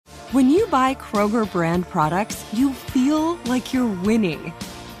When you buy Kroger brand products, you feel like you're winning.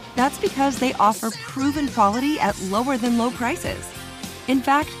 That's because they offer proven quality at lower than low prices. In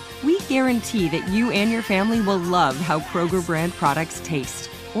fact, we guarantee that you and your family will love how Kroger brand products taste,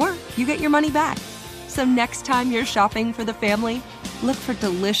 or you get your money back. So next time you're shopping for the family, look for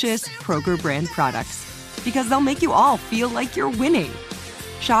delicious Kroger brand products, because they'll make you all feel like you're winning.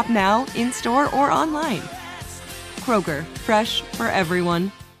 Shop now, in-store, or online. Kroger, fresh for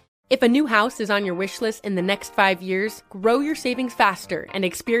everyone. If a new house is on your wish list in the next 5 years, grow your savings faster and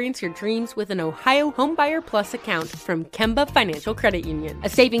experience your dreams with an Ohio Homebuyer Plus account from Kemba Financial Credit Union. A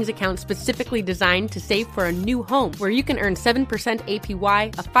savings account specifically designed to save for a new home, where you can earn 7%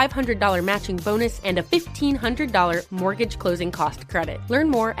 APY, a $500 matching bonus, and a $1,500 mortgage closing cost credit. Learn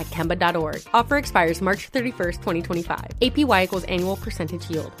more at Kemba.org. Offer expires March 31st, 2025. APY equals annual percentage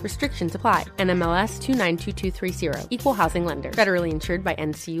yield. Restrictions apply. NMLS 292230. Equal housing lender. Federally insured by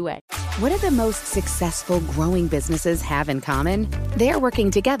NCUA. What do the most successful growing businesses have in common? They're working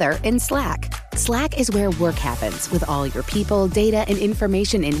together in Slack. Slack is where work happens, with all your people, data, and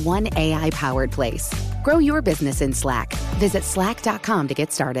information in one AI-powered place. Grow your business in Slack. Visit slack.com to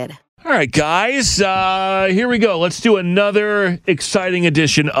get started. All right, guys, here we go. Let's do another exciting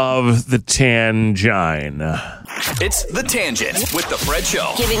edition of The Tangine. It's The Tangent with The Fred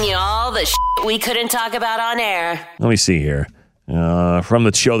Show. Giving you all the shit we couldn't talk about on air. Let me see here. From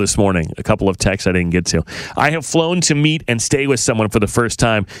the show this morning, a couple of texts I didn't get to. I have flown to meet and stay with someone for the first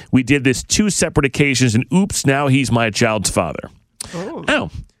time. We did this 2 separate occasions, and oops, now he's my child's father. Oh.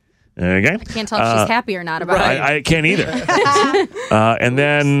 Okay. I can't tell if she's happy or not about it. I can't either. And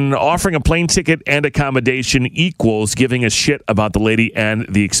then offering a plane ticket and accommodation equals giving a shit about the lady and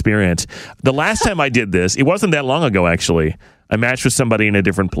the experience. The last time I did this, it wasn't that long ago, actually. I matched with somebody in a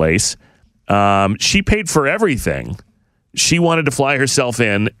different place. She paid for everything. She wanted to fly herself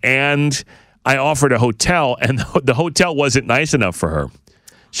in, and I offered a hotel, and the hotel wasn't nice enough for her.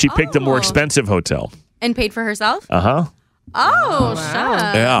 She picked a more expensive hotel. And paid for herself? Uh-huh. Oh,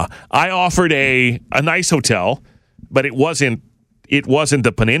 wow. Yeah. I offered a nice hotel, but it wasn't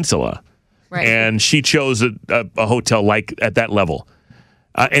the Peninsula. Right. And she chose a hotel like at that level.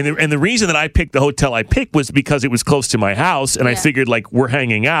 And the reason that I picked the hotel I picked was because it was close to my house, and I figured, like, we're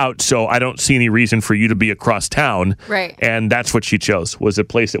hanging out, so I don't see any reason for you to be across town. Right. And that's what she chose, was a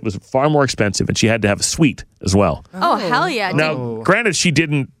place that was far more expensive, and she had to have a suite as well. Oh, hell yeah. Now, granted, she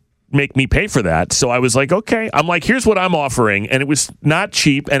didn't make me pay for that, so I was like, okay. I'm like, here's what I'm offering, and it was not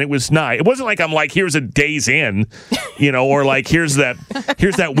cheap, and it was nice. It wasn't like I'm like, here's a Days Inn, or like here's that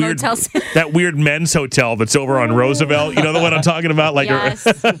weird men's hotel that's over on Roosevelt. You know the one I'm talking about, like, Yes.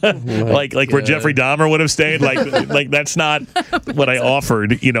 like where Jeffrey Dahmer would have stayed. Like that's not what I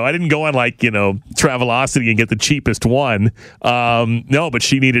offered. I didn't go on like Travelocity and get the cheapest one. No, but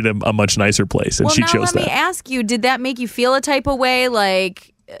she needed a much nicer place, and she chose that. Let me ask you: did that make you feel a type of way?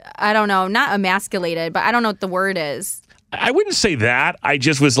 Like, I don't know, not emasculated, but I don't know what the word is. I wouldn't say that. I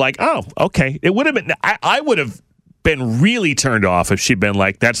just was like, oh, okay. It would have been. I would have been really turned off if she'd been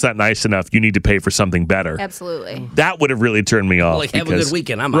like, that's not nice enough. You need to pay for something better. Absolutely. That would have really turned me off. Like, have a good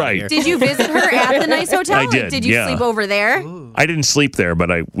weekend. I'm out here. Did you visit her at the nice hotel? I did. Did you sleep over there? Ooh. I didn't sleep there,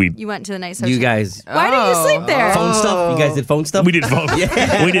 but You went to the nice hotel. You guys. Why did you sleep there? Phone stuff? You guys did phone stuff? we did phone.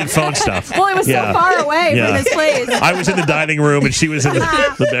 We did phone stuff. Well, it was so far away from this place. I was in the dining room and she was in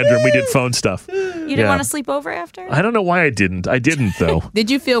the bedroom. We did phone stuff. You didn't want to sleep over after? I don't know why I didn't. I didn't though. Did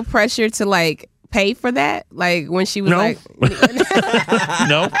you feel pressure to like pay for that? Like when she was like,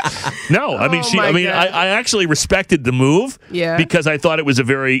 No. I actually respected the move. Yeah. Because I thought it was a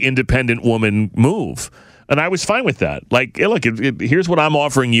very independent woman move. And I was fine with that. Like, hey, look, here's what I'm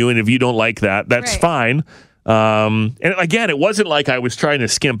offering you. And if you don't like that, that's fine. And again, it wasn't like I was trying to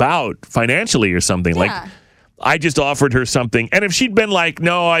skimp out financially or something. Yeah. Like, I just offered her something. And if she'd been like,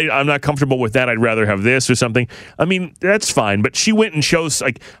 no, I'm not comfortable with that, I'd rather have this or something, I mean, that's fine. But she went and chose,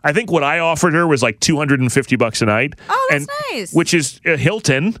 like, I think what I offered her was like $250 a night. Oh, that's nice. Which is a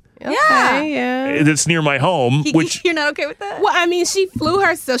Hilton. yeah. That's near my home. Which You're not okay with that? Well, I mean, she flew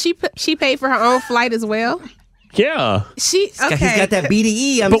herself. She paid for her own flight as well. Yeah. He's got that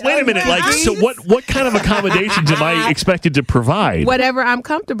BDE. But wait a minute. Like, so what kind of accommodations am I expected to provide? Whatever I'm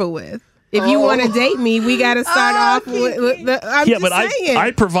comfortable with. If you want to date me, we got to start off with the. I'm just saying.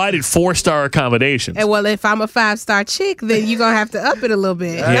 I provided 4-star accommodations. And well, if I'm a 5-star chick, then you're gonna have to up it a little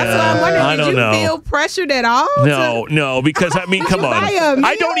bit. Yeah, That's what I'm wondering. I don't Did you know. feel pressured at all? No, because I mean, come on. buy a meal?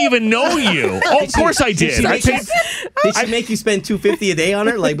 I don't even know you. Oh, of course I did. Did she make you spend $250 a day on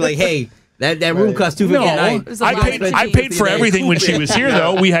her? Like, hey. That room cost $250 a night. I paid for everything when she was here,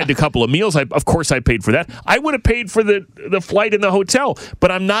 though. We had a couple of meals. Of course, I paid for that. I would have paid for the flight and the hotel,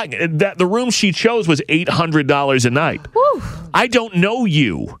 but I'm not. The room she chose was $800 a night. Whew. I don't know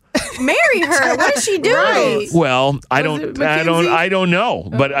you. Marry her. What is she doing? Right. Well, I don't know.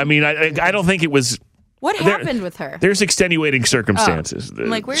 But I mean, I don't think it was. What happened with her? There's extenuating circumstances.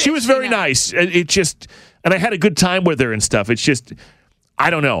 She was very nice. It just, and I had a good time with her and stuff. It's just, I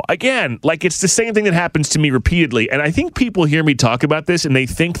don't know. Again, like it's the same thing that happens to me repeatedly. And I think people hear me talk about this and they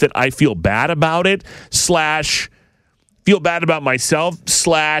think that I feel bad about it, / feel bad about myself,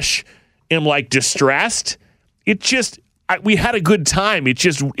 / am like distressed. It just, we had a good time. It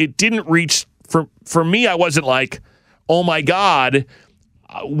didn't reach, for me, I wasn't like, oh my God,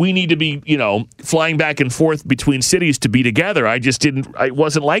 we need to be, flying back and forth between cities to be together. It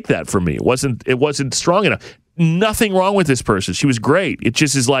wasn't like that for me. It wasn't strong enough. Nothing wrong with this person. She was great. It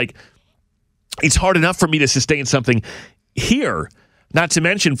just is like, it's hard enough for me to sustain something here, not to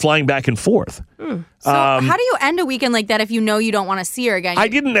mention flying back and forth. So how do you end a weekend like that if you know you don't want to see her again? I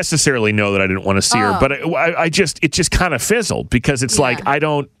didn't necessarily know that I didn't want to see her, but it just kind of fizzled because it's like, I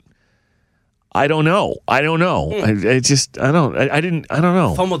don't know. I don't know.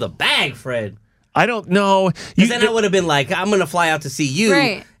 Fumble the bag, Fred. I don't know. Because then I would have been like, I'm going to fly out to see you.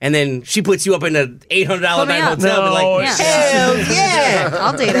 Right. And then she puts you up in an $800 night hotel. No, and like, hell yeah.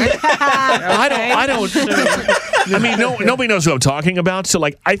 I'll date her. I don't. I mean, nobody knows who I'm talking about. So,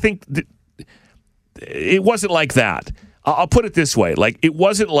 like, I think it wasn't like that. I'll put it this way. Like, it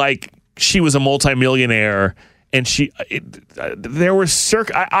wasn't like she was a multimillionaire and there were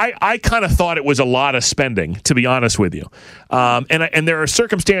I kind of thought it was a lot of spending, to be honest with you. And there are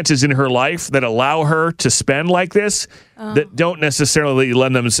circumstances in her life that allow her to spend like this that don't necessarily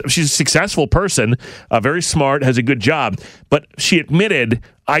lend them. She's a successful person, very smart, has a good job, but she admitted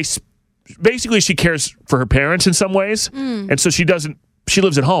basically she cares for her parents in some ways, and so she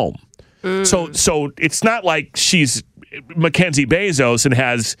lives at home. So it's not like she's Mackenzie Bezos and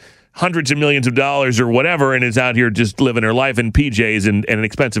has hundreds of millions of dollars or whatever and is out here just living her life in PJs and in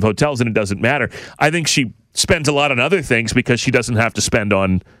expensive hotels, and it doesn't matter. I think she spends a lot on other things because she doesn't have to spend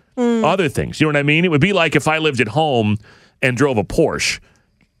on other things. You know what I mean? It would be like if I lived at home and drove a Porsche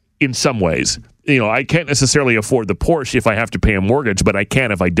in some ways. I can't necessarily afford the Porsche if I have to pay a mortgage, but I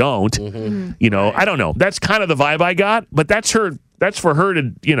can if I don't. I don't know. That's kind of the vibe I got, but that's for her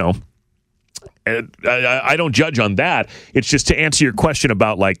to, I don't judge on that. It's just to answer your question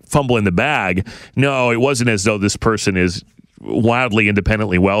about like fumbling the bag. No, it wasn't as though this person is wildly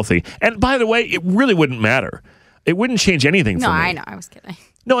independently wealthy. And by the way, it really wouldn't matter. It wouldn't change anything for me. No, I know. I was kidding.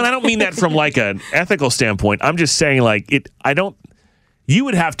 No, and I don't mean that from like an ethical standpoint. I'm just saying like you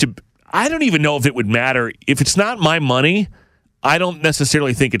would have to, I don't even know if it would matter. If it's not my money, I don't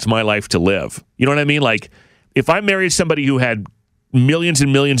necessarily think it's my life to live. You know what I mean? Like if I married somebody who had millions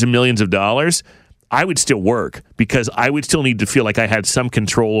and millions and millions of dollars, I would still work because I would still need to feel like I had some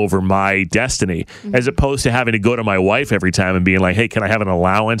control over my destiny, as opposed to having to go to my wife every time and being like, hey, can I have an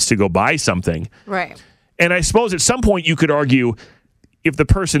allowance to go buy something? Right. And I suppose at some point you could argue, if the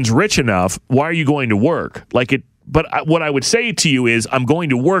person's rich enough, why are you going to work? But what I would say to you is I'm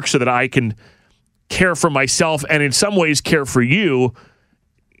going to work so that I can care for myself and in some ways care for you,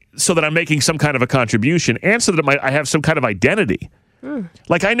 so that I'm making some kind of a contribution and so that I have some kind of identity.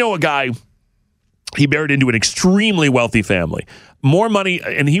 Like I know a guy, he married into an extremely wealthy family, more money,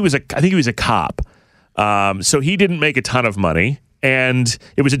 and I think he was a cop. So he didn't make a ton of money, and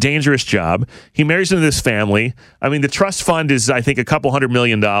it was a dangerous job. He marries into this family. I mean, the trust fund is, I think, a couple $100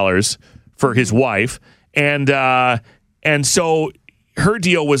 million for his wife, and so her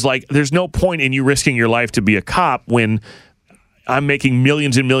deal was like, there's no point in you risking your life to be a cop when I'm making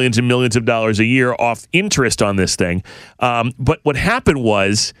millions and millions and millions of dollars a year off interest on this thing. But what happened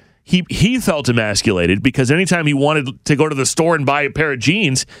was he felt emasculated because anytime he wanted to go to the store and buy a pair of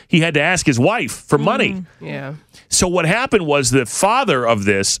jeans, he had to ask his wife for money. Yeah. So what happened was the father of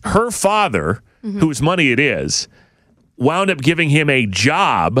this, her father, whose money it is, wound up giving him a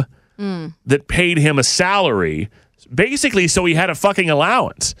job that paid him a salary, basically so he had a fucking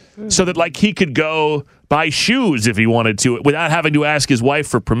allowance, so that like he could go buy shoes if he wanted to without having to ask his wife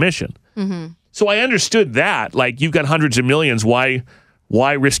for permission. So I understood that. Like, you've got hundreds of millions. Why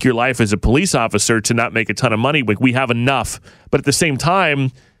risk your life as a police officer to not make a ton of money? Like, we have enough. But at the same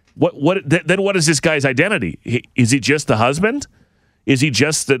time, what is this guy's identity? Is he just the husband? Is he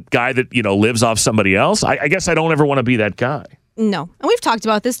just the guy that, lives off somebody else? I guess I don't ever want to be that guy. No. And we've talked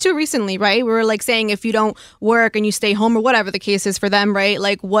about this too recently, right? We were like saying if you don't work and you stay home or whatever the case is for them, right?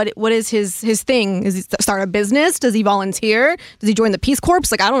 Like what is his thing? Is he start a business? Does he volunteer? Does he join the Peace Corps?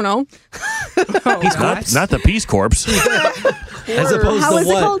 Like, I don't know. Peace Corps? Not the Peace Corps. As opposed How to is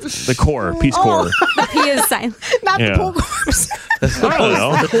it what? called? The Corps. Peace Corps. The P is silent. Not Yeah. the Pool Corps. I don't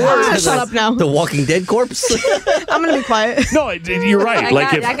know. Shut up now. The Walking Dead corpse? I'm going to be quiet. No, you're right.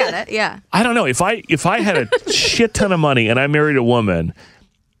 I got it. Yeah. I don't know. If I had a shit ton of money and I married a woman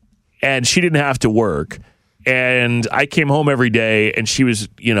and she didn't have to work and I came home every day and she was,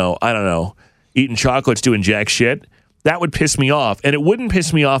 I don't know, eating chocolates, doing jack shit, that would piss me off. And it wouldn't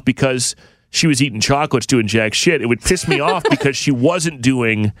piss me off because she was eating chocolates, doing jack shit. It would piss me off because she wasn't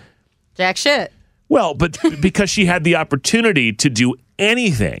doing Jack shit. well, but because she had the opportunity to do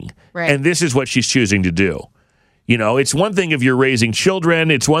anything. Right. And this is what she's choosing to do. It's one thing if you're raising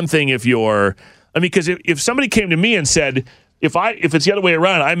children. It's one thing if you're, because if somebody came to me and said, if it's the other way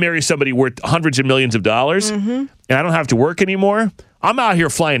around, I marry somebody worth hundreds of millions of dollars and I don't have to work anymore, I'm out here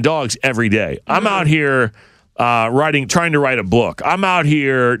flying dogs every day. I'm out here trying to write a book. I'm out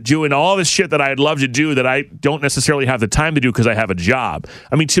here doing all this shit that I'd love to do that I don't necessarily have the time to do because I have a job.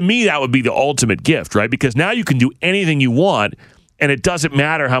 To me, that would be the ultimate gift, right? Because now you can do anything you want and it doesn't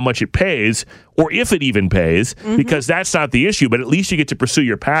matter how much it pays or if it even pays because that's not the issue, but at least you get to pursue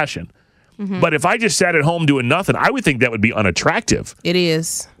your passion. But if I just sat at home doing nothing, I would think that would be unattractive. It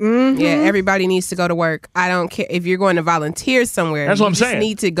is. Yeah, everybody needs to go to work. I don't care if you're going to volunteer somewhere. That's what I'm you just saying.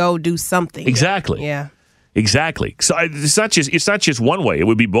 need to go do something. Exactly. Yeah. Exactly. So it's not just one way. It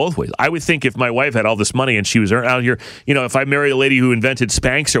would be both ways. I would think if my wife had all this money and she was out here, if I marry a lady who invented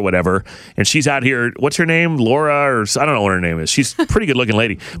Spanx or whatever, and she's out here, what's her name? Laura, or I don't know what her name is. She's a pretty good looking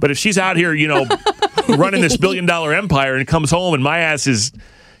lady. But if she's out here, running this $1 billion empire and comes home and my ass is,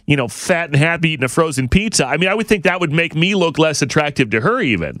 fat and happy eating a frozen pizza, I would think that would make me look less attractive to her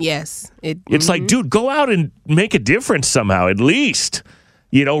even. Yes. It's like, dude, go out and make a difference somehow, at least.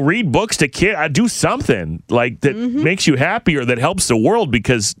 Read books to kids. Do something like that makes you happy or that helps the world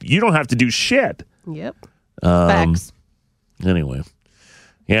because you don't have to do shit. Yep. Facts. Anyway,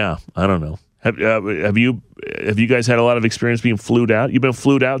 yeah, I don't know. Have you guys had a lot of experience being flued out? You've been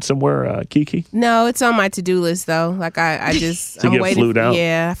flued out somewhere, Kiki? No, it's on my to-do list though. Like I just To I'm get waiting. flued out?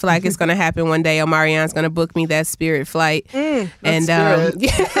 Yeah, I feel like it's gonna happen one day. Omarian's gonna book me that Spirit flight, and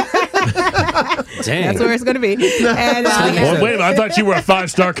Dang. that's where it's gonna be. And Well, wait a minute. I thought you were a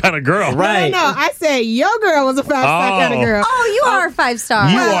 5-star kind of girl. Right. no, I said your girl was a 5-star kind of girl. Oh, you are a 5-star.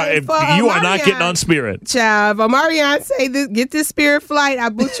 You Well, you are not Omarion- getting on Spirit. Child, if Omarion say this, get this Spirit flight. I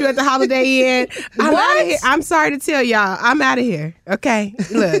booked you at the Holiday Inn. I'm out of here. I'm sorry to tell y'all, I'm out of here. Okay,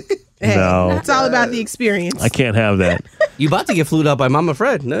 look. Hey, No. it's all about the experience. I can't have that. You about to get flued out by Mama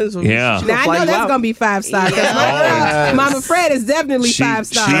Fred. No, that's what- Yeah. she Now I fly know you that's out. gonna be 5-star. 'Cause Yes. Mama Fred is definitely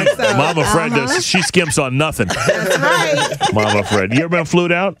 5-star. So. Mama Fred does. She skimps on nothing. That's right. Mama Fred. You ever been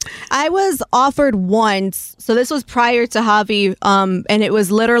flued out? I was offered once. So this was prior to Javi. And it was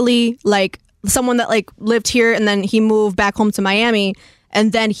literally like someone that like lived here and then he moved back home to Miami.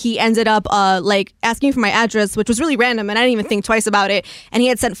 And then he ended up like asking for my address, which was really random, and I didn't even think twice about it. And he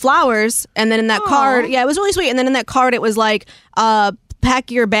had sent flowers, and then in that card, yeah, it was really sweet. And then in that card, it was like, pack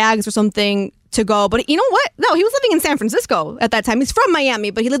your bags or something to go. But you know what? No, he was living in San Francisco at that time. He's from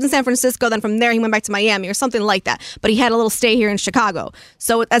Miami, but he lived in San Francisco. Then from there, he went back to Miami or something like that. But he had a little stay here in Chicago.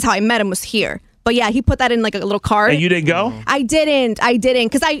 So that's how I met him, was here. But yeah, he put that in like a little card. And you didn't go? I didn't,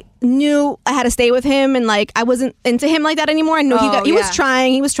 because I knew I had to stay with him, and like I wasn't into him like that anymore. I knew he was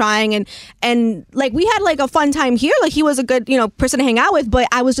trying, and like we had like a fun time here. Like he was a good person to hang out with, but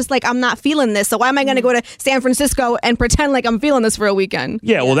I was just like, I'm not feeling this. So why am I going to go to San Francisco and pretend like I'm feeling this for a weekend?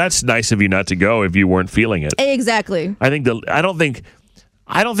 Yeah, well, that's nice of you not to go if you weren't feeling it. Exactly. I don't think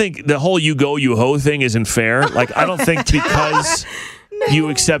the whole you go you ho thing isn't fair. Like I don't think because you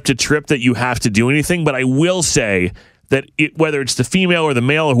accept a trip that you have to do anything. But I will say that whether it's the female or the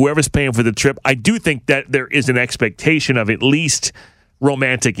male or whoever's paying for the trip, I do think that there is an expectation of at least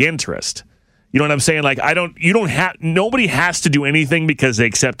romantic interest. You know what I'm saying? Like nobody has to do anything because they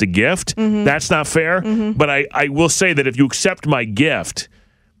accept a gift. That's not fair. But I will say that if you accept my gift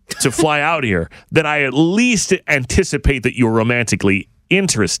to fly out here, then I at least anticipate that you're romantically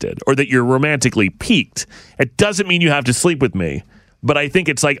interested or that you're romantically piqued. It doesn't mean you have to sleep with me. But I think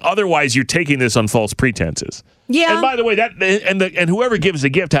it's like otherwise you're taking this on false pretenses. Yeah. And by the way, and whoever gives the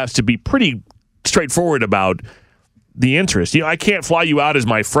gift has to be pretty straightforward about the interest. I can't fly you out as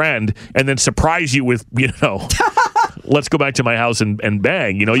my friend and then surprise you with let's go back to my house and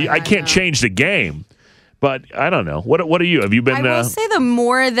bang. I can't change the game. But I don't know. What are you? Have you been? I will say the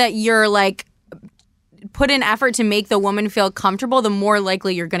more that you're like put in effort to make the woman feel comfortable, the more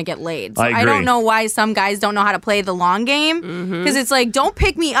likely you're going to get laid. So I agree. don't know why some guys don't know how to play the long game. Because it's like, don't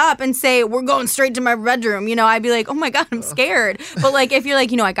pick me up and say, we're going straight to my bedroom. You know, I'd be like, oh my God, I'm scared. But like, if you're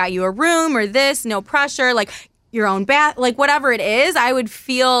like, I got you a room or this, no pressure, like your own bath, like whatever it is, I would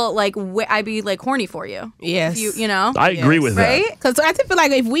feel like I'd be like horny for you. Yes. You know? I agree with right? that. Because I feel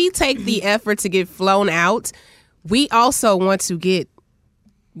like if we take the effort to get flown out, we also want to get.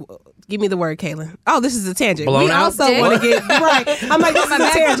 Give me the word, Kaylin. Oh, this is a tangent. Blown we out? also want to get right. I'm like, this is a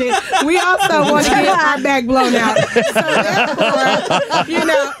tangent. We also want to get our back blown out. So therefore,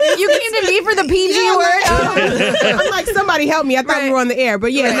 you came to me for the PG word. I'm like, somebody help me. I thought we were on the air,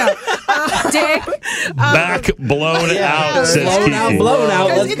 but no. Dick. Back blown out. Says Blown out, Kiki. blown out.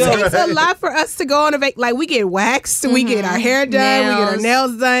 Let's It go. takes a lot for us to go on a vacation. Like, we get waxed, we get our hair done, we get our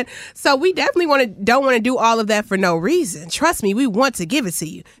nails done. So we definitely don't want to do all of that for no reason. Trust me, we want to give it to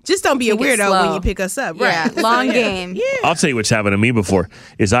you. Just don't be a Take it weirdo slow. when you pick us up. Yeah, Right. long game. I'll tell you what's happened to me before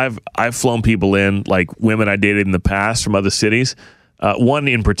is I've flown people in, like women I dated in the past from other cities. One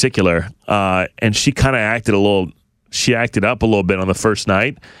in particular, and she kind of acted up a little bit on the first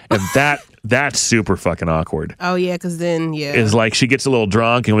night, and that's super fucking awkward. Oh yeah, because then Is like she gets a little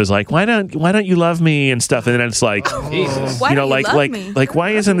drunk and was like, why don't you love me and stuff, and then it's like, Why don't you love me? like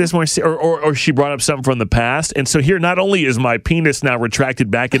why isn't this more or she brought up something from the past, and so here not only is my penis now retracted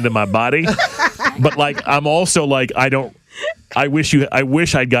back into my body, but like I'm also like I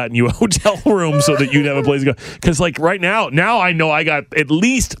wish I'd gotten you a hotel room so that you'd have a place to go. Because like right now I know I got at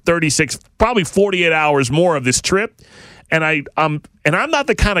least 36, probably 48 hours more of this trip, and I'm not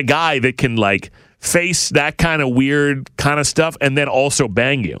the kind of guy that can like face that kind of weird kind of stuff and then also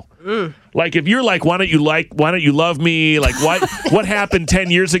bang you. Like if you're like, why don't you love me? Like what happened 10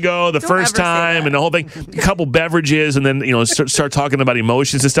 years ago, the first time, and the whole thing, a couple beverages, and then start talking about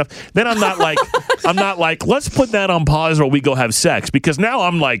emotions and stuff. Then I'm not like, let's put that on pause while we go have sex, because now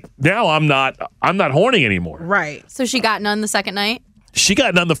I'm not horny anymore. right. So she got none the second night? She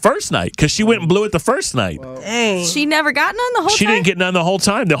got none the first night because she went and blew it the first night. Dang. She never got none the whole She time? didn't get none the whole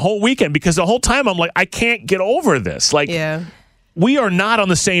time, the whole weekend, because the whole time I'm like, I can't get over this. Like, Yeah. we are not on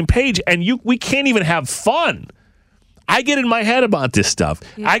the same page, and we can't even have fun. I get in my head about this stuff.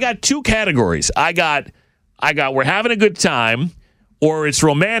 I got two categories. I got we're having a good time, or it's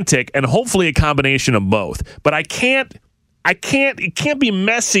romantic, and hopefully a combination of both. But it can't be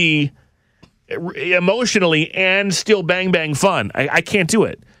messy emotionally and still bang bang fun. I can't do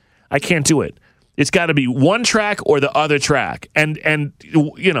it. I can't do it. It's got to be one track or the other track, and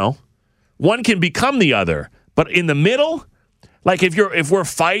one can become the other. But in the middle, like if we're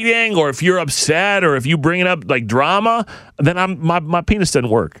fighting, or if you're upset, or if you bring up like drama, then my penis doesn't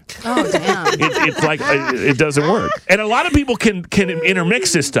work. Oh, damn. It's like it doesn't work. And a lot of people can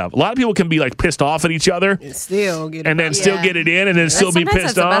intermix this stuff. A lot of people can be like pissed off at each other, Still get and then still get it in, and then still be Sometimes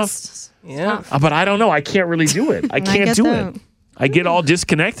pissed that's the off. best. Yeah. But I don't know. I can't really do it. I can't get do that. it. I get all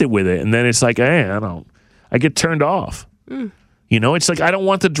disconnected with it, and then it's like, hey, I get turned off. It's like I don't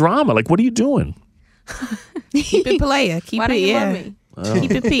want the drama. Like, what are you doing? Keep it player. Keep Why it, don't you yeah. love me?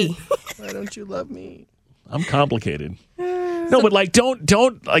 Keep it P. Why don't you love me? I'm complicated. No, but like,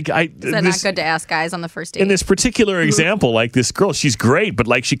 don't like I. Is that not good to ask guys on the first date? In this particular example, like this girl, she's great, but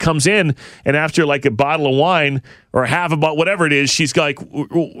like she comes in and after like a bottle of wine or half a bottle, whatever it is, she's like,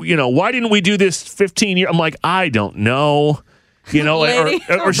 why didn't we do this 15 years? I'm like, I don't know. Lady,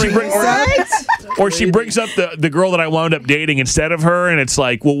 or she brings up the girl that I wound up dating instead of her, and it's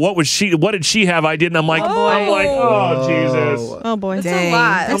like, well, what did she have I didn't? I'm like, oh Jesus. Oh boy. That's a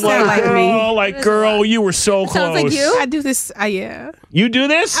lot. That's I'm not like, like me. girl, you were so close. Sounds like you. I do this. Yeah. You do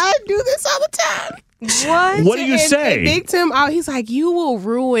this? I do this all the time. What do you say? And Big Tim, he's like, you will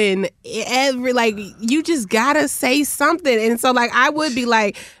ruin you just gotta say something. And so like, I would be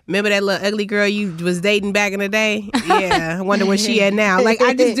like, remember that little ugly girl you was dating back in the day? Yeah, I wonder where she at now. Like,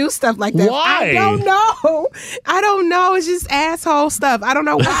 I just do stuff like that. Why? I don't know. It's just asshole stuff. I don't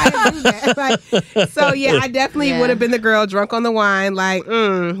know why I do that. Like, so yeah, I definitely would have been the girl drunk on the wine. Like,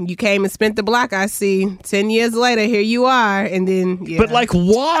 you came and spent the block. I see. 10 years later, here you are. And then, yeah. But like,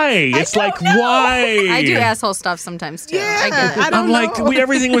 why? It's like, why? I do asshole stuff sometimes too. Yeah, I get it. I don't I'm like, know.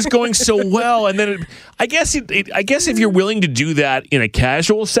 everything was going so well, and then I guess if you're willing to do that in a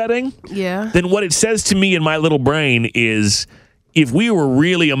casual setting, Yeah. then what it says to me in my little brain is, if we were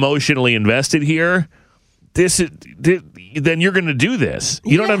really emotionally invested here, then you're going to do this.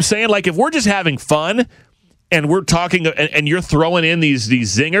 You know what I'm saying? Like, if we're just having fun and we're talking and you're throwing in these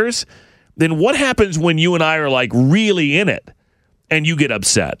zingers, then what happens when you and I are like really in it and you get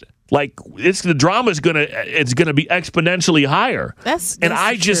upset? Like the drama is gonna be exponentially higher. That's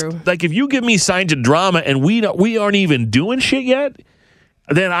I just true. like if you give me signs of drama and we aren't even doing shit yet,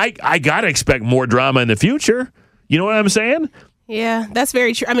 then I gotta expect more drama in the future. You know what I'm saying? Yeah, that's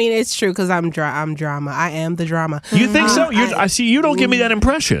very true. I mean, it's true because I'm drama. I am the drama. You think so? I see. You don't give me that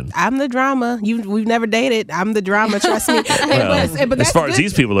impression. I'm the drama. We've never dated. I'm the drama. Trust me. Well, as far as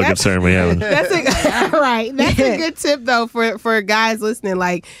these people are concerned, we haven't. Right. That's a good tip though for guys listening.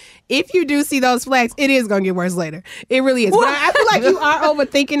 Like, if you do see those flags, it is going to get worse later. It really is. But I feel like you are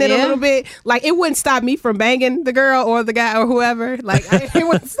overthinking it a little bit. Like, it wouldn't stop me from banging the girl or the guy or whoever. Like, it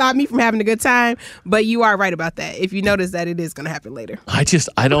wouldn't stop me from having a good time. But you are right about that. If you notice that it is going to happen later.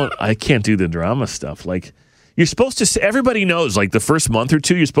 I can't do the drama stuff. Like, you're supposed to, everybody knows, like the first month or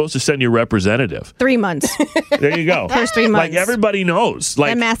two, you're supposed to send your representative. 3 months. There you go. First 3 months. Like, everybody knows.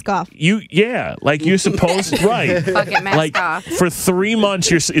 Like, and mask off. Like you're supposed, right. Fucking mask like, off. For 3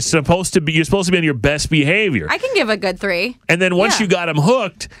 months, you're supposed to be on your best behavior. I can give a good 3. And then once you got them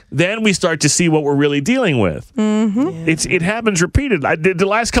hooked, then we start to see what we're really dealing with. Mm-hmm. It happens repeated. The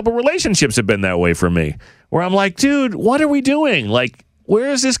last couple relationships have been that way for me, where I'm like, dude, what are we doing? Like, where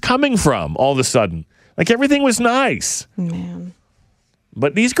is this coming from all of a sudden? Like, everything was nice. Man.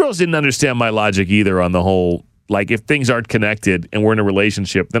 But these girls didn't understand my logic either on the whole, like, if things aren't connected and we're in a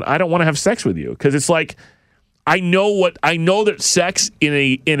relationship, then I don't want to have sex with you. Because it's like, I know that sex in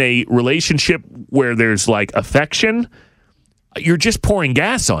a relationship where there's, like, affection, you're just pouring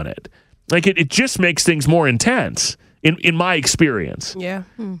gas on it. Like, it just makes things more intense. In my experience. Yeah.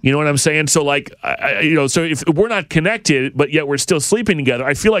 You know what I'm saying? So like, so if we're not connected, but yet we're still sleeping together,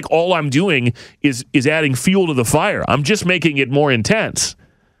 I feel like all I'm doing is adding fuel to the fire. I'm just making it more intense.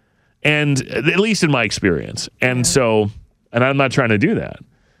 And at least in my experience. And and I'm not trying to do that.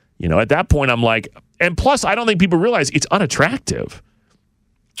 You know, at that point I'm like, and plus I don't think people realize it's unattractive.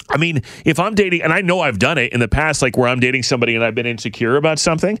 I mean, if I'm dating, and I know I've done it in the past, like where I'm dating somebody and I've been insecure about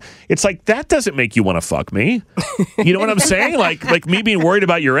something, it's like, that doesn't make you want to fuck me. You know what I'm saying? Like me being worried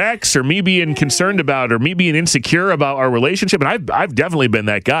about your ex, or me being concerned about, or me being insecure about our relationship, and I've definitely been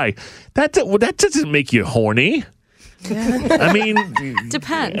that guy. That doesn't make you horny. I mean,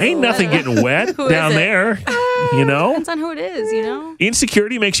 depends. Ain't nothing getting wet down there, you know? Depends on who it is, you know?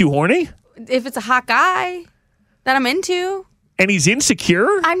 Insecurity makes you horny? If it's a hot guy that I'm into. And he's insecure?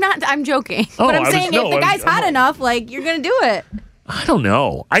 I'm joking. But I'm saying if the guy's hot enough, like, you're going to do it. I don't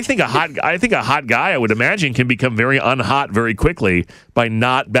know. I think a hot guy, I would imagine, can become very unhot very quickly by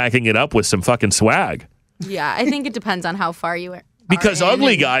not backing it up with some fucking swag. Yeah, I think it depends on how far you are. Because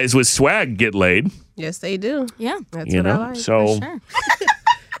ugly guys with swag get laid. Yes, they do. Yeah. That's what I like. So For sure.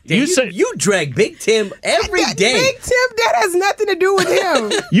 You drag Big Tim every day. Big Tim, that has nothing to do with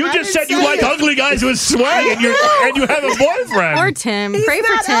him. You just said you like ugly guys with swag, and you have a boyfriend. Or Tim. He's Pray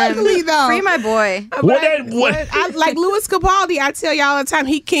not for Tim. ugly, though. Free my boy. Like Louis Capaldi, I tell y'all all the time,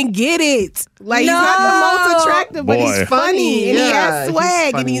 he can get it. Like, he's not the most attractive, but he's funny, and he has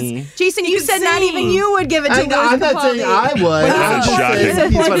swag, and he's Jason, you said not even you would give it to Louis Capaldi. I'm not saying I would. That's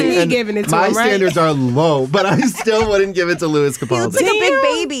shocking. He's funny. Me giving it to my him, right? standards are low, but I still wouldn't give it to Louis He Capaldi. looks like a big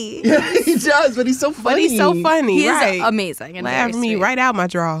baby. Yeah, he does, but he's so funny. He right? is amazing. And Laugh very me sweet. right out my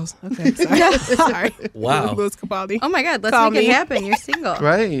drawers. Okay, sorry. Sorry. Wow. Louis Capaldi. Oh my God, let's Call make me. it happen. You're single.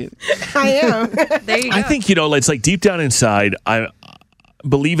 Right. I am. There you go. I think, it's like deep down inside,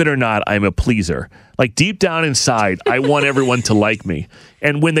 believe it or not, I'm a pleaser. Like deep down inside, I want everyone to like me.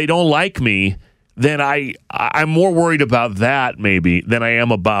 And when they don't like me, then I'm more worried about that maybe than I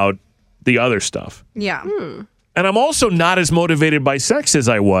am about the other stuff. Yeah. And I'm also not as motivated by sex as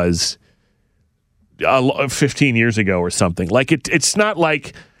I was 15 years ago or something. Like it's not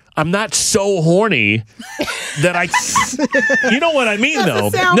like I'm not so horny that you know what I mean, though.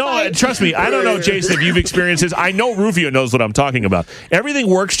 No, trust me. I don't know, Jason, if you've experienced this. I know Rufio knows what I'm talking about. Everything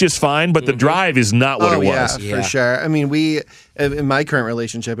works just fine, but the drive is not what it was. Yeah, for sure. I mean, in my current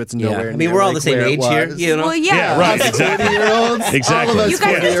relationship, it's nowhere. I mean, we're all the same age here, you know? Well, yeah. Yeah, right. Exactly. 40-year-olds. Exactly. All of us You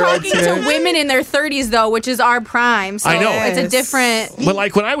guys are 40-year-olds talking here. to women in their 30s, though, which is our prime. So I know. it's a different. But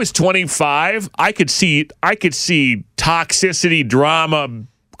like when I was 25, I could see toxicity, drama,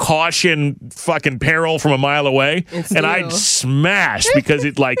 caution, fucking peril from a mile away, and I'd smash because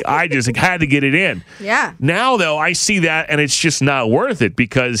I just had to get it in. Yeah. Now though, I see that and it's just not worth it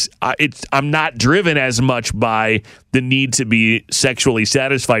because I'm not driven as much by the need to be sexually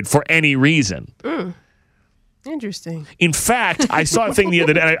satisfied for any reason. Interesting. In fact, I saw a thing the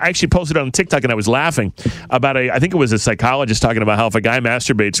other day, and I actually posted it on TikTok, and I was laughing about I think it was a psychologist talking about how if a guy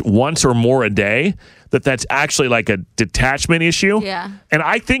masturbates once or more a day, that's actually like a detachment issue. Yeah. And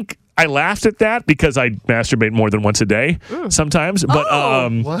I think I laughed at that because I masturbate more than once a day sometimes.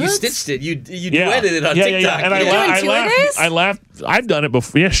 But You stitched it. You duetted it on TikTok. Yeah. And I laughed. I've done it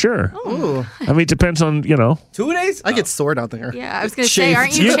before. Yeah, sure. Ooh. I mean, it depends on 2 days. I get sword out there. Yeah, I was gonna say,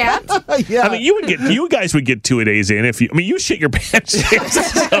 aren't you chapped? Yeah. I mean, you guys would get 2 days in if you. I mean, you shit your pants.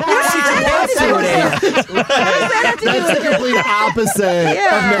 That's the complete opposite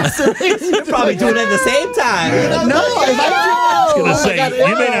of masturbation. You're probably doing it at the same time. No, if I was gonna say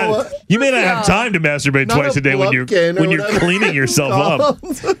you may not have time to masturbate Not twice a day when you're whatever cleaning yourself up.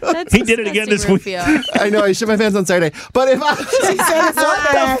 He did it again this week. I know. I shit my pants on Saturday, but if I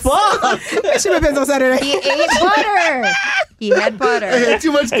I shit my pants on Saturday. He ate butter. He had butter. I had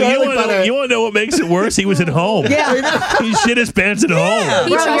too much garlic butter. You want to know what makes it worse? He was at home. Yeah. He shit his pants at home.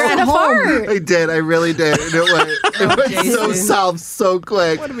 He tried to fart. I did. I really did. And it went so south so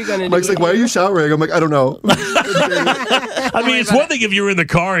quick. What are we gonna do? Mike's like, why are you showering? I'm like, I don't know. I mean, it's one thing if you're in the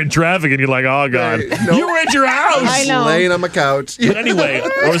car in traffic and you're like, oh, God. No. You were at your house. I know. Laying on my couch. But anyway,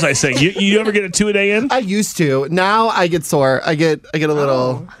 what was I saying? You ever get a 2-a-day in? I used to. Now I get sore. I get a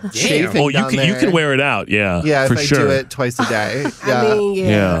little chafing Oh, you down can there. wear it out. Yeah. Yeah, for if I sure. do it twice a day. Yeah. I mean,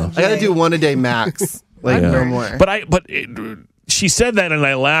 yeah. I got to do 1 a day max. Like, no more. But she said that and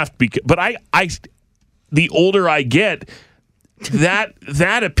I laughed because. But I the older I get,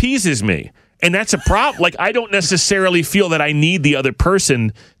 that appeases me. And that's a problem. Like, I don't necessarily feel that I need the other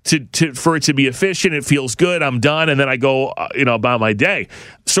person for it to be efficient. It feels good. I'm done. And then I go, about my day.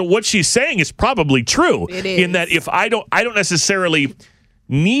 So what she's saying is probably true. It is. In that if I don't necessarily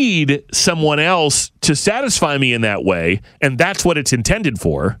need someone else to satisfy me in that way. And that's what it's intended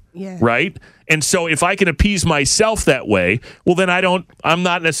for. Yeah. Right. And so if I can appease myself that way, well, then I'm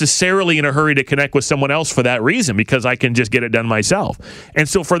not necessarily in a hurry to connect with someone else for that reason because I can just get it done myself. And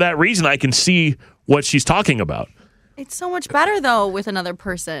so for that reason, I can see what she's talking about. It's so much better though with another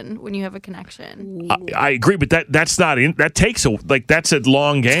person when you have a connection. I agree, but that's not that takes that's a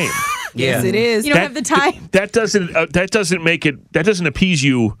long game. Yes, it is. You don't have the time. That doesn't appease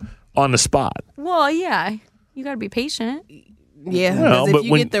you on the spot. Well, yeah, you got to be patient. Yeah, Well, because but if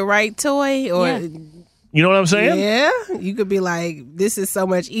you when- get the right toy or You know what I'm saying? yeah, you could be like, this is so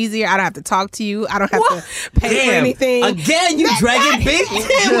much easier. I don't have to talk to you. I don't have to pay for anything. Again, you dragging Big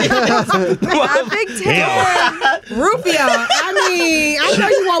Tim. Not Big Tim. Rufio, I mean, I know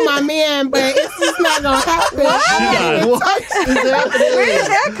you want my man, but it's just not going to happen. What is happening? Where did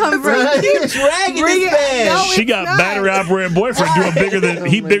that come from? You dragging Bring this it- man. no, She it's got not. battery operating boyfriend doing bigger than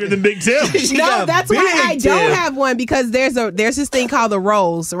bigger than Big Tim. She No, got that's why I Big don't Tim. have one because there's this thing called the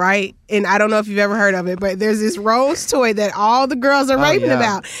Rose, right? And I don't know if you've ever heard of it, but there's this Rose toy that all the girls are raving yeah.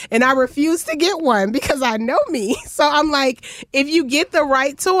 about, and I refuse to get one because I know me. So I'm like, if you get the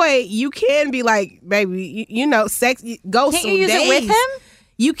right toy, you can be like, baby, sex go. Can't some you use it with days. him?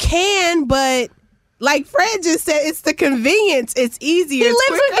 You can, but like Fred just said, it's the convenience. It's easier. He It's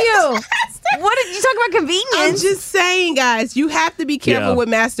lives with quicker. you. What did you talk about convenience? I'm just saying, guys, you have to be careful Yeah. with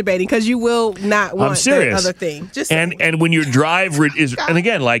masturbating because you will not want I'm serious. that other thing. Just And when your drive is, and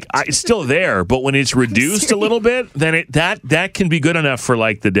again, it's still there, but when it's reduced a little bit, then that can be good enough for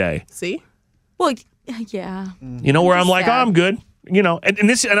like the day. see. well, yeah. Where I'm like, oh, sad. I'm good. And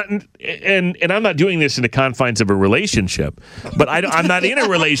this and I'm not doing this in the confines of a relationship, but I'm not in a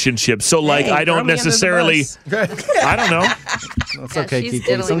relationship, so like Hey, I throw don't me under the necessarily. bus. I don't know. It's Yeah, okay, she's Kiki.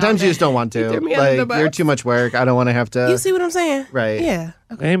 diddling Sometimes on you just don't want threw to. me under the Like, bus. you're too much work. I don't want to have to You see what I'm saying? Right. Yeah.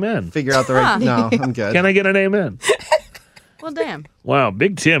 Amen. figure out the right. No, I'm good. Can I get an amen? Well, damn. Wow,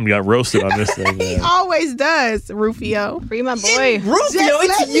 Big Tim got roasted on this thing. He man. always does, Rufio. Free my boy. Rufio,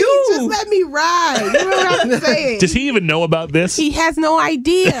 it's you. Just let me ride. You don't have to say it. Does he even know about this? He has no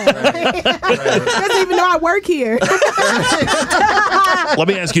idea. Doesn't even know I work here. Let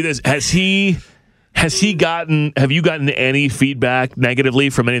me ask you this: Have you gotten any feedback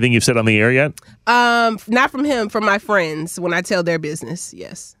negatively from anything you've said on the air yet? Not from him, from my friends when I tell their business.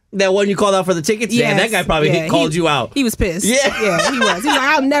 Yes. That one you called out for the tickets? Yeah, that guy probably called you out. He was pissed. Yeah. Yeah, he was. He's like,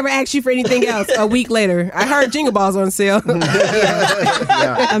 I'll never ask you for anything else. A week later, I heard Jingle Balls on sale.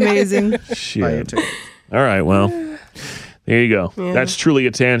 Amazing. Shit. All right, well, there you go. Yeah. That's truly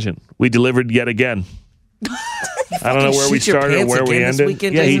a tangent. We delivered yet again. I don't know where we Shit your started or pants where we again this ended.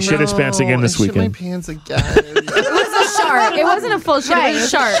 weekend, Yeah, he Jason? shit his pants again this I shit my weekend. pants again. It was a shark. It wasn't a full shit. It was a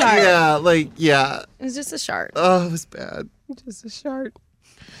shark. yeah. It was just a shark. Oh, it was bad. Just a shark.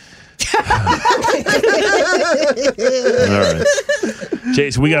 All right.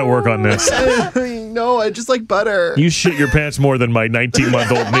 Jason, we got to work on this. no, I just like butter. You shit your pants more than my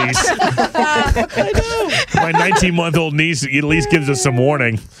 19-month-old niece. I know. My 19-month-old niece at least gives us some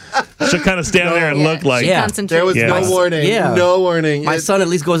warning. She'll kind of stand there and look like... There was no warning. Yeah. No warning. My son at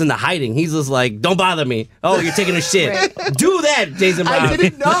least goes into hiding. He's just like, don't bother me. Oh, you're taking a shit. Do that, Jason Brown. I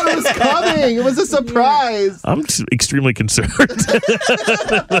didn't know it was coming. It was a surprise. I'm extremely concerned.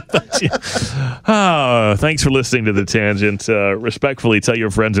 Oh, thanks for listening to The Tangent. Respectfully, tell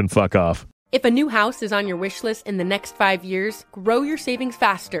your friends and fuck off. If a new house is on your wish list in the next 5 years, grow your savings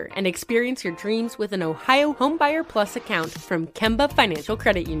faster and experience your dreams with an Ohio Homebuyer Plus account from Kemba Financial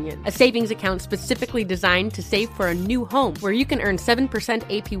Credit Union. A savings account specifically designed to save for a new home where you can earn 7%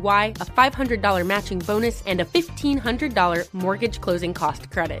 APY, a $500 matching bonus, and a $1,500 mortgage closing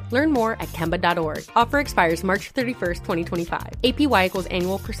cost credit. Learn more at Kemba.org. Offer expires March 31st, 2025. APY equals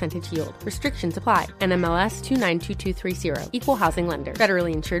annual percentage yield. Restrictions apply. NMLS 292230. Equal housing lender.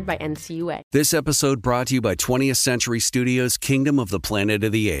 Federally insured by NCUA. This episode brought to you by 20th Century Studios' Kingdom of the Planet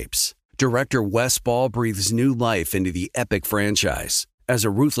of the Apes. Director Wes Ball breathes new life into the epic franchise. As a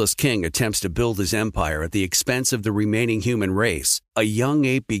ruthless king attempts to build his empire at the expense of the remaining human race, a young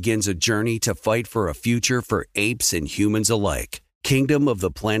ape begins a journey to fight for a future for apes and humans alike. Kingdom of the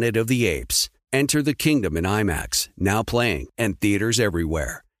Planet of the Apes. Enter the kingdom in IMAX, now playing, and theaters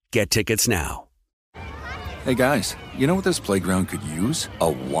everywhere. Get tickets now. Hey guys, you know what this playground could use? A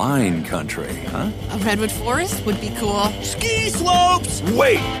wine country, huh? A redwood forest would be cool. Ski slopes!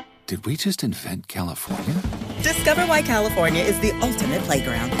 Wait! Did we just invent California? Discover why California is the ultimate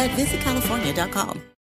playground at visitcalifornia.com.